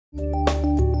Another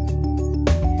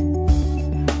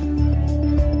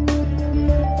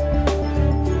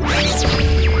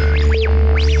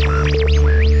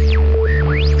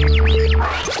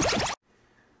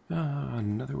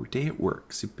day at work,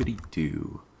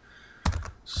 zippity-doo.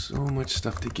 So much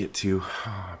stuff to get to.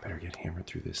 I better get hammered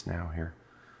through this now here.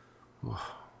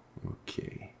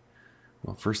 Okay.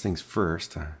 Well, first things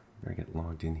first, I better get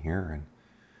logged in here and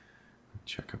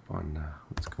check up on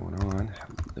what's going on.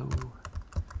 Hello,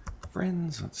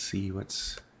 friends. Let's see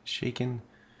what's shaking.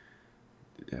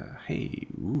 Hey,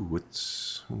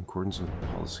 what's in accordance with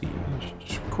policy?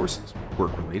 Of course, it's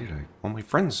work-related. All my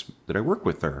friends that I work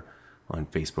with are on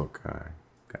Facebook.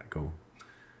 Gotta go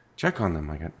check on them.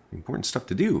 I got important stuff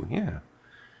to do. Yeah,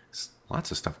 there's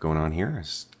lots of stuff going on here. I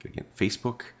just gotta get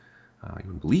Facebook. You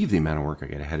wouldn't believe the amount of work I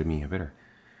got ahead of me. I better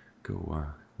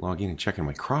go log in and check on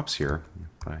my crops here.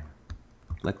 If I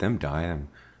let them die and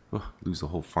lose the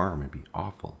whole farm, it'd be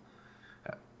awful.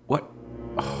 What?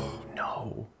 Oh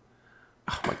no!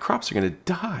 Oh, my crops are gonna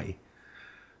die.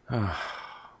 You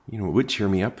know what would cheer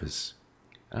me up is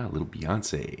little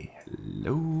Beyonce.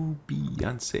 Hello,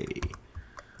 Beyonce.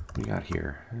 What do we got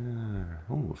here?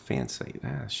 A fan site.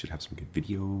 Should have some good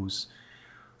videos.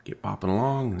 Get bopping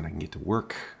along, and then I can get to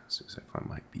work as soon as I find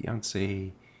my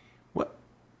Beyonce. What?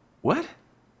 What?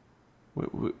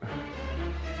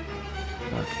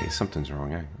 Okay, something's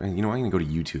wrong. I'm gonna go to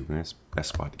YouTube, and that's the best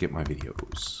spot to get my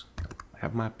videos.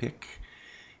 Have my pick.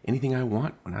 Anything I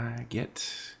want when I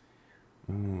get.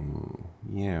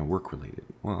 Yeah, work related.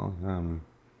 Well,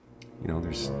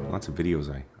 there's lots of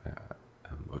videos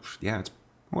yeah, it's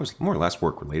more or less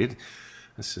work related.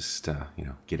 Let's just,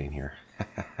 get in here.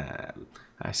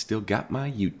 I still got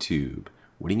my YouTube.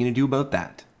 What are you going to do about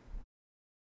that?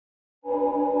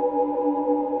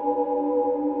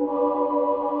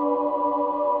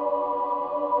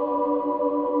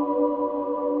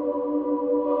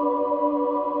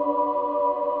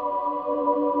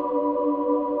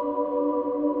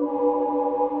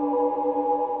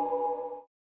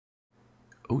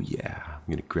 Oh yeah, I'm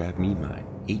gonna grab me my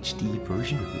HD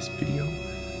version of this video.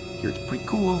 Here it's pretty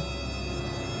cool.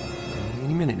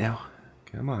 Any minute now.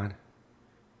 Come on.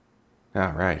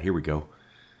 Alright, here we go.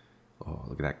 Oh,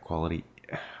 look at that quality.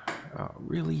 Oh,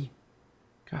 really?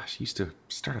 Gosh, it used to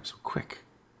start up so quick.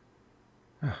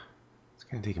 It's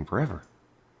gonna take him forever.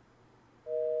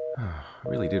 I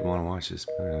really did want to watch this,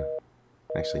 but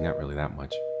actually not really that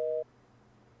much.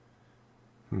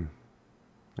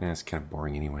 Yeah, it's kind of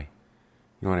boring anyway.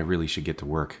 You know what, I really should get to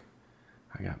work.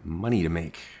 I got money to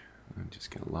make. I'm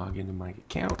just gonna log into my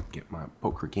account, get my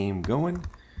poker game going.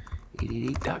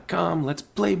 888.com, let's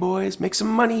play, boys, make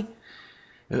some money.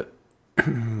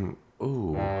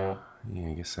 Oh, yeah,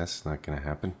 I guess that's not gonna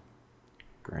happen.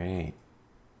 Great.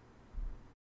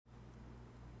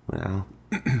 Well,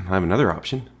 I have another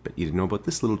option. Bet you didn't know about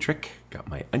this little trick. Got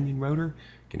my onion router,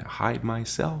 gonna hide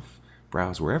myself,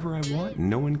 browse wherever I want, and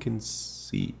no one can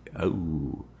see.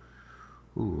 Oh.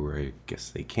 Ooh, I guess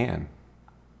they can.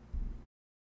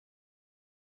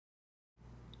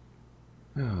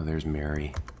 Oh, there's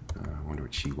Mary. I wonder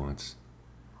what she wants.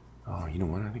 Oh, you know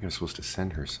what? I think I'm supposed to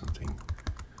send her something.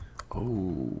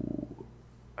 Oh,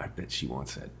 I bet she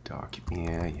wants that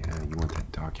document. Yeah, you want that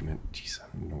document. Jeez, I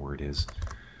don't know where it is.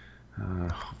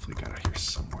 Hopefully got it here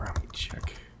somewhere. Let me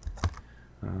check.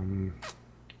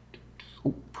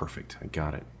 Oh, perfect. I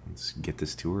got it. Let's get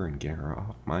this to her and get her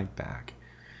off my back.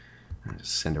 I'll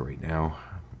just send it right now.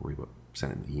 Don't worry about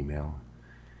sending the email.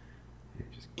 Yeah,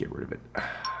 just get rid of it.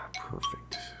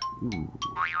 Perfect. Ooh,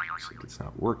 looks like it's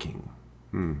not working.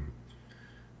 I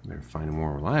better find a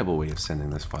more reliable way of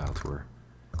sending this file to her.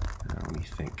 Let me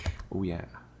think. Oh yeah,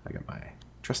 I got my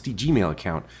trusty Gmail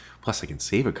account. Plus I can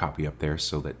save a copy up there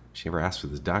so that if she ever asks for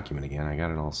this document again, I got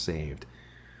it all saved.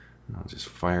 And I'll just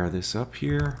fire this up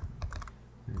here.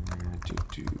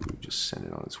 Just send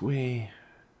it on its way.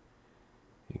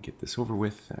 And get this over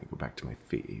with. I go back to my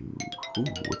Ooh,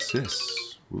 what's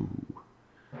this? Ooh.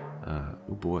 Oh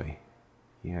boy.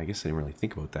 Yeah, I guess I didn't really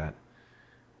think about that.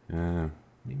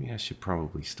 Maybe I should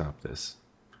probably stop this.